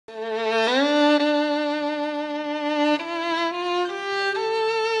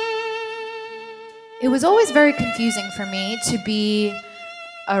It was always very confusing for me to be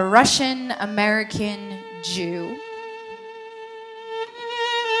a Russian-American Jew.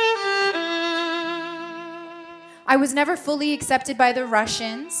 I was never fully accepted by the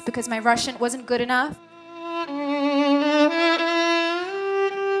Russians because my Russian wasn't good enough.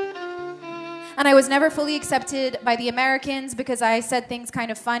 And I was never fully accepted by the Americans because I said things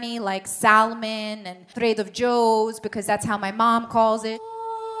kind of funny like salmon and trade of Joes because that's how my mom calls it.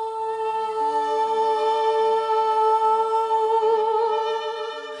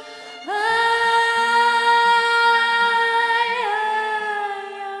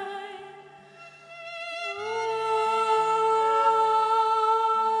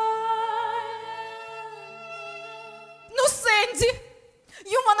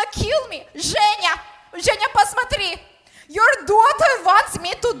 You wanna kill me? Женя, посмотри! Your daughter wants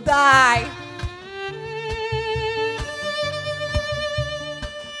me to die!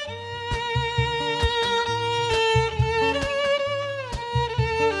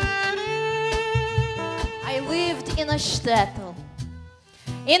 I lived in a shtetl,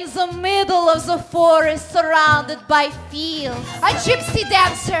 in the middle of the forest, surrounded by fields. A gypsy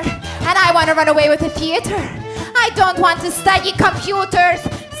dancer, and I want to run away with the theater. I don't want to study computers,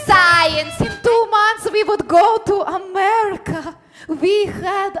 science. In 2 months we would go to America. We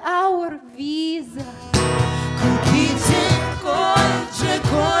had our visa.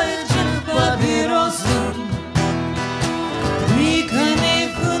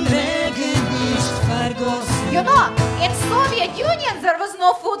 You know, in Soviet Union there was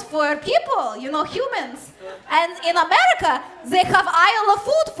no food for people, you know, humans. And in America they have aisle of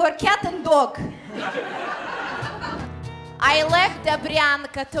food for cat and dog. I left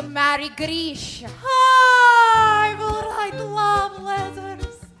Dobryanka to marry Grisha. I will write love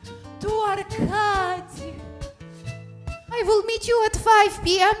letters to Arkady. I will meet you at 5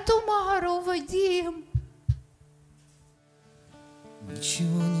 p.m. tomorrow, Vadim.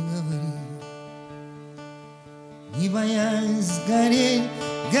 Ничего не говори, не боясь гореть,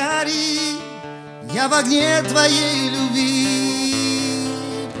 гори. Я в огне твоей любви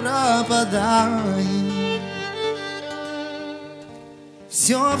пропадаю.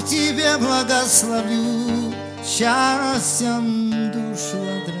 Все в тебе благословлю, счастьем душу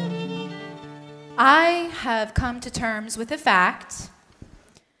отравлю. I have come to terms with the fact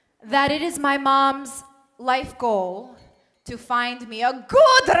that it is my mom's life goal to find me a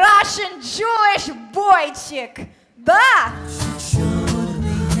good Russian Jewish boychik. Да!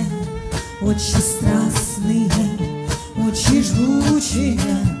 Черные, очень страстные, очень жгучие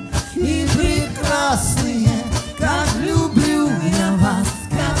и прекрасные.